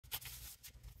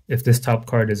If this top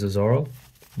card is a Zoro,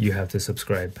 you have to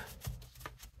subscribe.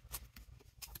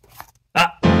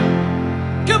 Ah!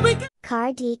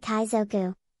 Card D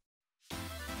Kaizoku.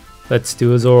 Let's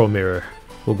do a Zoro mirror.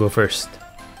 We'll go first.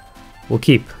 We'll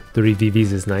keep 3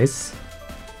 VVs is nice.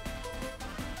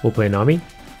 We'll play Nami.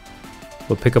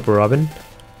 We'll pick up a Robin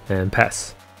and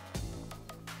pass.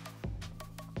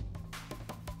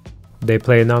 They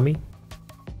play a Nami.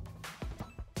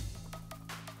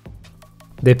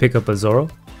 They pick up a Zoro.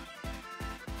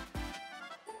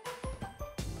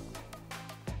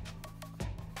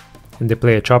 And they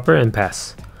play a Chopper and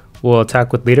pass. We'll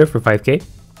attack with leader for 5k.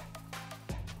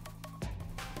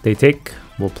 They take,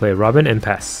 we'll play Robin and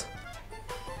pass.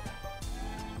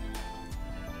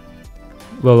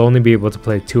 We'll only be able to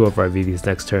play 2 of our VVs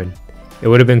next turn. It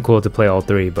would have been cool to play all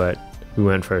 3, but we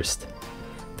went first.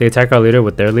 They attack our leader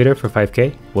with their leader for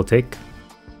 5k, we'll take.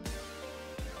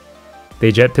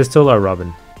 They jet pistol our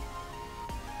Robin.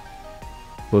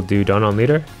 We'll do Dawn on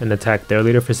leader and attack their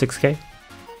leader for 6k.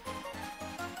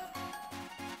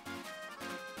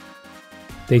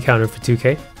 They counter for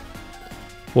 2k.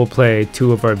 We'll play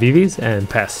 2 of our VVs and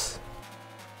pass.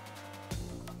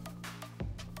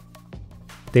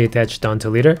 They attach Dawn to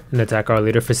leader and attack our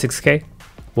leader for 6k.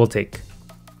 We'll take.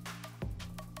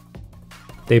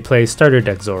 They play starter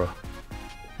deck Zoro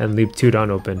and leave 2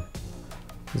 Dawn open.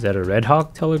 Is that a Red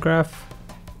Hawk Telegraph?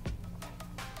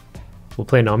 We'll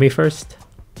play Nami first.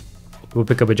 We'll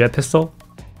pick up a jet pistol.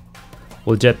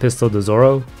 We'll jet pistol the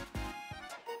Zoro.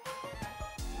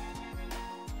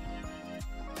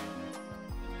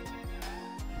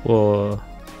 We'll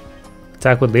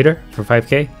attack with leader for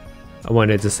 5k. I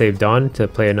wanted to save Dawn to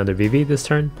play another VV this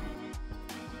turn.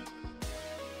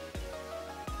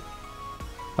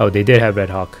 Oh, they did have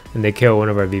Red Hawk, and they KO one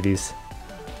of our VVs.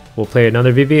 We'll play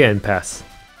another VV and pass.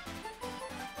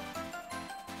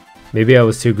 Maybe I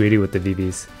was too greedy with the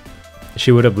VVs.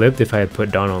 She would have lived if I had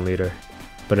put Dawn on leader,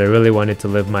 but I really wanted to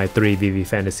live my 3 VV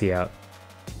fantasy out.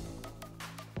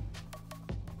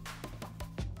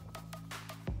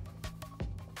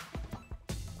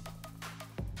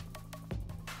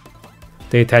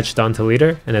 They attach Dawn to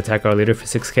leader and attack our leader for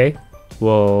 6k.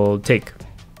 We'll take.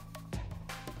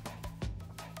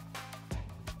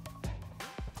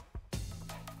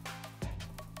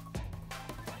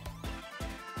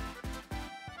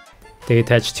 They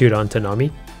attach 2 Dawn to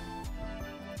Nami.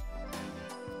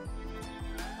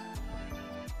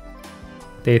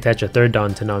 They attach a 3rd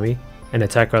Dawn to Nami and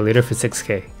attack our leader for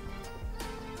 6k.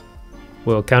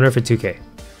 We'll counter for 2k.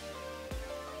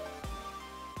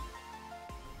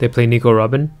 They play Nico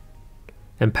Robin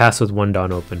and pass with 1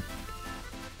 Dawn open.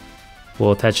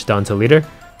 We'll attach Dawn to leader.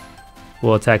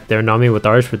 We'll attack their Nami with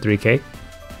ours for 3k.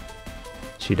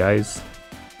 She dies.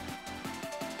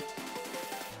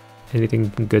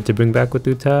 Anything good to bring back with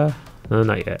Uta? No,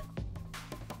 not yet.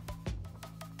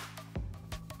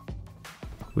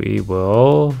 We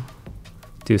will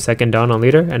do 2nd Dawn on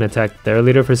leader and attack their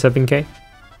leader for 7k.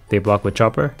 They block with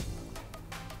Chopper.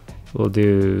 We'll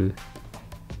do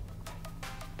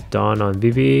Dawn on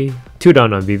VV, 2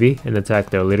 Dawn on VV and attack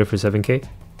their leader for 7k.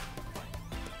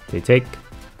 They take.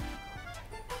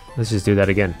 Let's just do that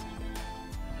again.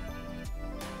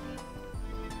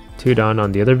 2 Dawn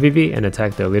on the other VV and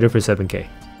attack their leader for 7k.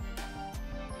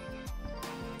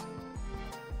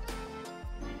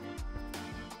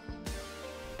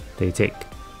 They take.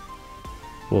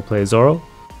 We'll play Zoro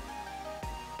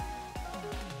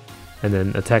and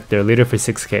then attack their leader for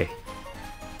 6k.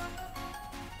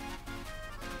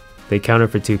 They counter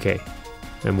for 2k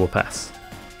and we'll pass.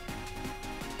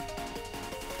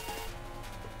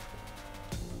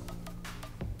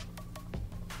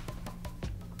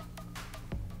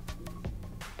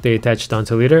 They attach Dawn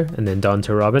to leader and then Dawn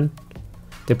to Robin.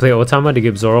 They play Otama to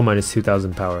give Zoro minus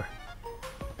 2000 power.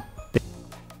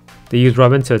 They use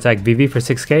Robin to attack VV for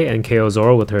 6k and KO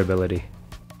Zoro with her ability.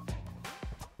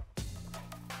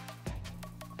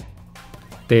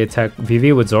 They attack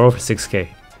VV with Zoro for 6k.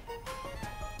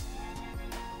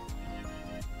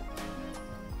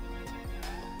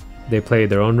 They play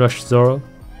their own rush Zoro.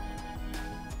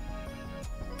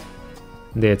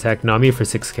 They attack Nami for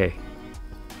 6k.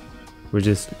 We're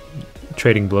just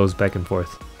trading blows back and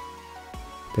forth.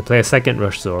 They play a 2nd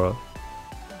rush Zoro.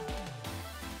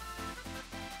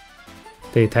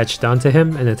 They attach Dawn to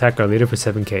him and attack our leader for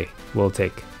 7k. We'll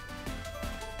take.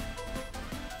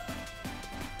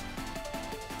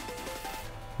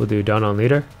 We'll do Dawn on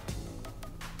leader.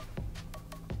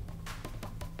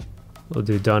 We'll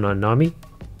do Dawn on Nami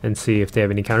and see if they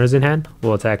have any counters in hand.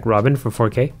 We'll attack Robin for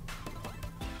 4k.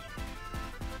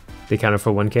 They counter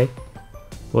for 1k.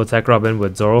 We'll attack Robin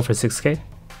with Zoro for 6k.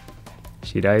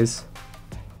 She dies.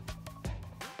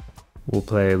 We'll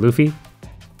play Luffy.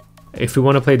 If we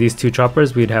want to play these two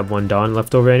choppers, we'd have one Dawn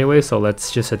left over anyway, so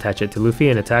let's just attach it to Luffy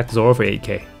and attack Zoro for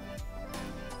 8k.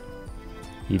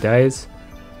 He dies.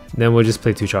 Then we'll just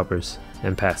play two choppers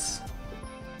and pass.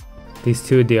 These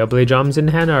two Diable Joms in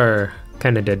hand are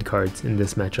kinda dead cards in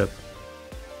this matchup.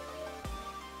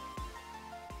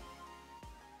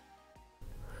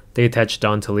 They attach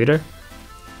Dawn to leader.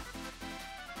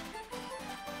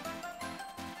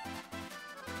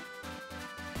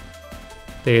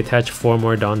 They attach 4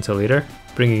 more Dawn to leader,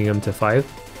 bringing him to 5.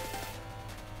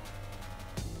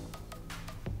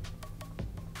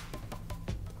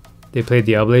 They play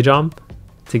Diable Jom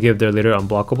to give their leader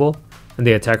unblockable, and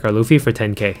they attack our Luffy for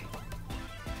 10k.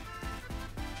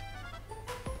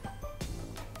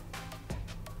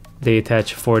 They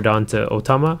attach 4 Dawn to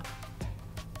Otama.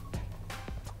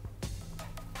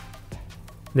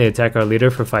 They attack our leader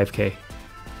for 5k.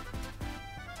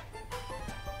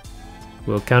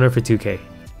 We'll counter for 2k.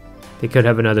 They could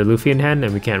have another Luffy in hand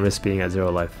and we can't risk being at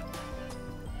 0 life.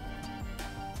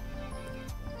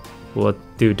 We'll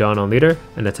do Dawn on leader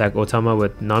and attack Otama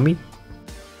with Nami.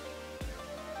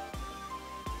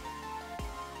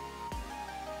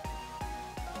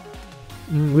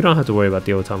 We don't have to worry about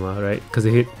the Otama, right? Because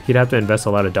he'd have to invest a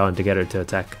lot of Dawn to get her to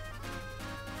attack.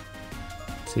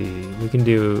 Let's see, we can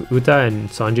do Uta and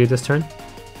Sanji this turn.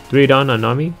 3 Dawn on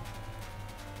Nami.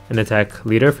 And attack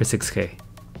leader for 6k.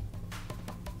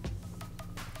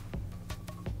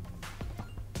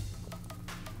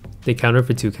 They counter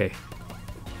for 2k.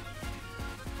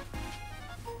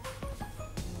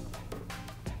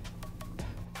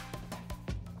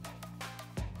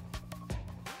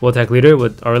 We'll attack leader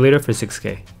with our leader for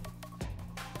 6k.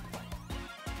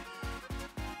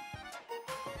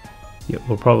 Yeah,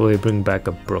 we'll probably bring back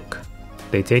a Brook.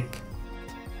 They take.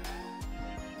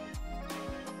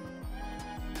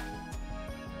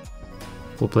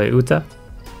 We'll play Uta.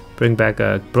 Bring back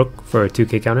a Brook for a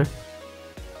 2k counter.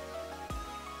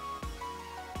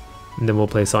 And then we'll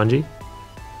play Sanji.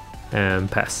 And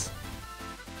pass.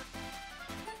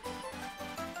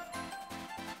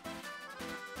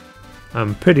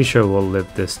 I'm pretty sure we'll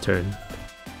live this turn.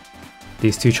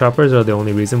 These two choppers are the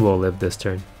only reason we'll live this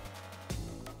turn.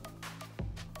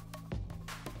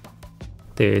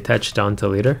 They attach Dawn to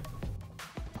leader.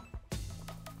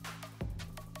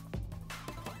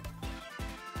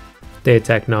 They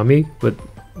attack Nami with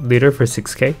leader for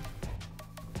 6k.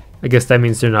 I guess that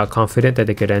means they're not confident that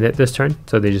they could end it this turn,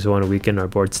 so they just want to weaken our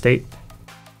board state.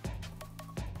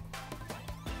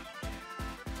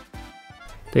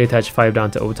 They attach 5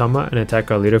 Dawn to Otama and attack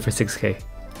our leader for 6k.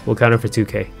 We'll counter for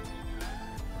 2k.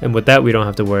 And with that, we don't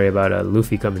have to worry about a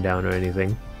Luffy coming down or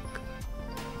anything.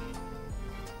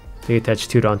 They attach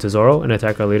 2 Dawn to Zoro and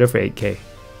attack our leader for 8k.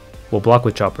 We'll block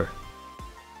with Chopper.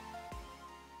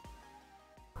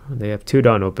 They have 2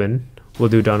 Dawn open. We'll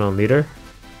do Dawn on leader.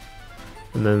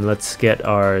 And then let's get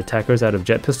our attackers out of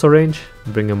jet pistol range.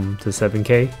 Bring them to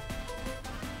 7k.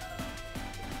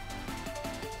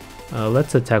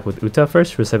 Let's attack with Uta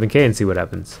first for 7k and see what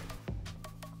happens.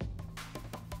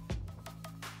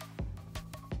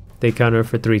 They counter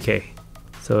for 3k.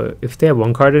 So if they have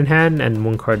 1 card in hand and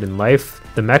 1 card in life,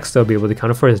 the max they'll be able to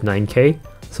counter for is 9k.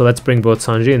 So let's bring both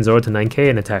Sanji and Zoro to 9k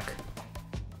and attack.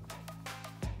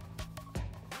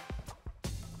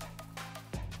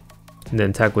 And then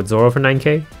attack with Zoro for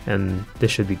 9k, and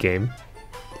this should be game.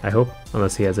 I hope,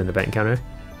 unless he has an event counter.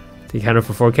 They counter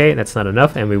for 4k, and that's not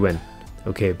enough, and we win.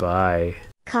 Okay, bye.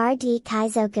 Car D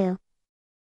Kaizoku.